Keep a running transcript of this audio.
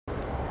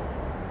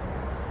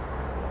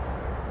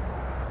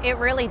It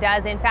really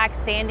does. In fact,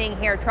 standing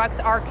here, trucks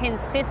are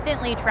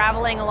consistently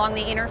traveling along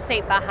the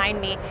interstate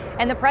behind me.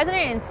 And the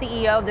president and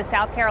CEO of the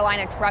South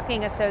Carolina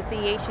Trucking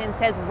Association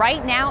says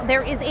right now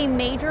there is a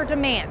major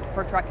demand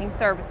for trucking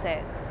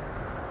services.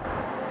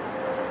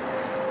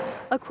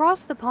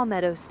 Across the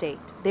Palmetto State,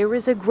 there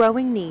is a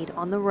growing need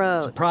on the road.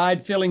 It's a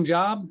pride-filling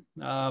job.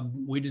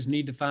 We just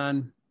need to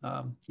find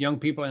young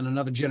people and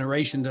another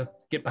generation to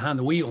get behind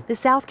the wheel. The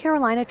South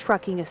Carolina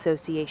Trucking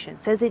Association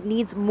says it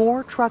needs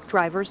more truck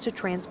drivers to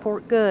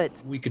transport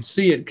goods. We could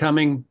see it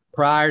coming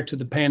prior to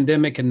the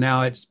pandemic, and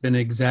now it's been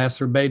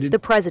exacerbated. The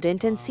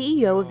president and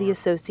CEO of the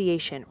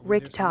association,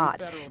 Rick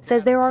Todd,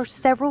 says there are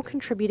several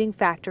contributing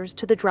factors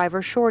to the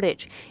driver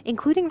shortage,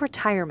 including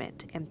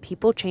retirement and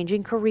people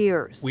changing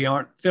careers. We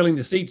aren't filling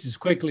the seats as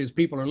quickly as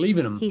people are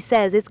leaving them. He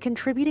says it's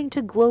contributing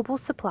to global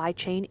supply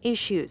chain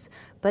issues,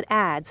 but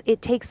adds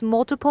it takes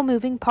multiple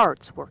moving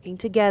parts working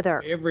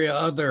together. Every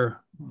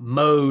other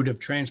mode of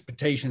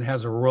transportation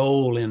has a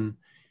role in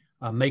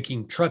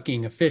making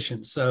trucking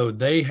efficient, so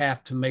they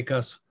have to make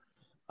us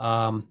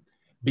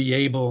be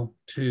able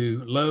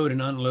to load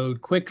and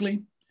unload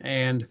quickly,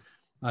 and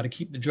to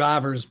keep the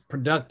drivers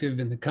productive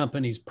and the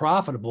companies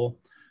profitable,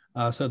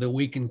 so that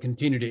we can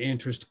continue to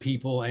interest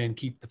people and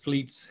keep the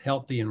fleets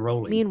healthy and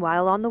rolling.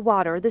 Meanwhile, on the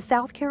water, the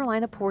South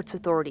Carolina Ports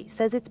Authority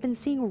says it's been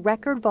seeing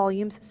record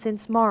volumes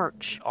since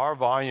March. Our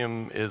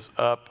volume is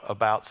up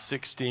about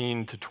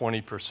 16 to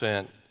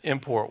 20%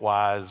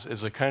 import-wise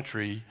as a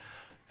country,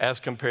 as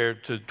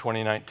compared to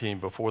 2019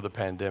 before the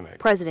pandemic.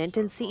 President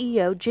and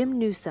CEO Jim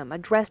Newsom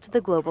addressed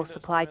the global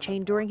supply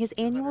chain during his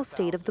annual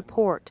State of the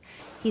Port.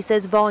 He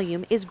says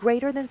volume is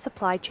greater than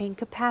supply chain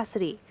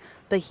capacity.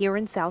 But here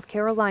in South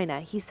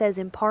Carolina, he says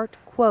in part,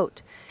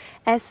 quote,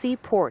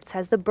 SC Ports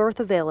has the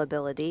berth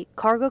availability,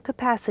 cargo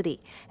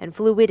capacity, and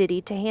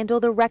fluidity to handle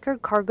the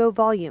record cargo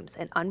volumes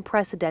and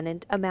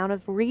unprecedented amount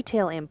of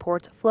retail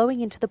imports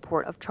flowing into the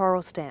port of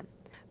Charleston.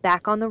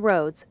 Back on the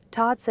roads,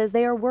 Todd says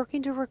they are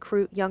working to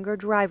recruit younger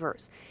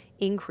drivers,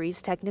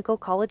 increase technical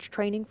college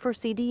training for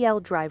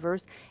CDL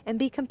drivers, and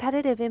be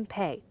competitive in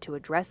pay to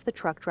address the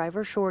truck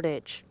driver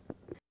shortage.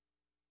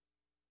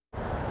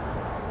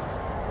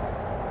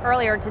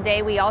 Earlier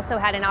today, we also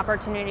had an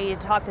opportunity to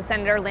talk to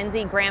Senator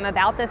Lindsey Graham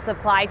about the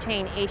supply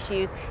chain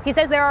issues. He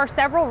says there are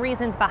several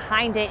reasons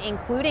behind it,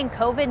 including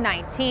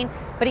COVID-19,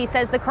 but he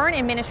says the current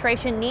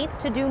administration needs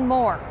to do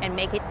more and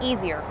make it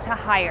easier to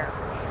hire.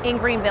 In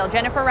Greenville,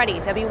 Jennifer Reddy,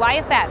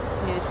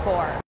 WYFF News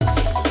 4.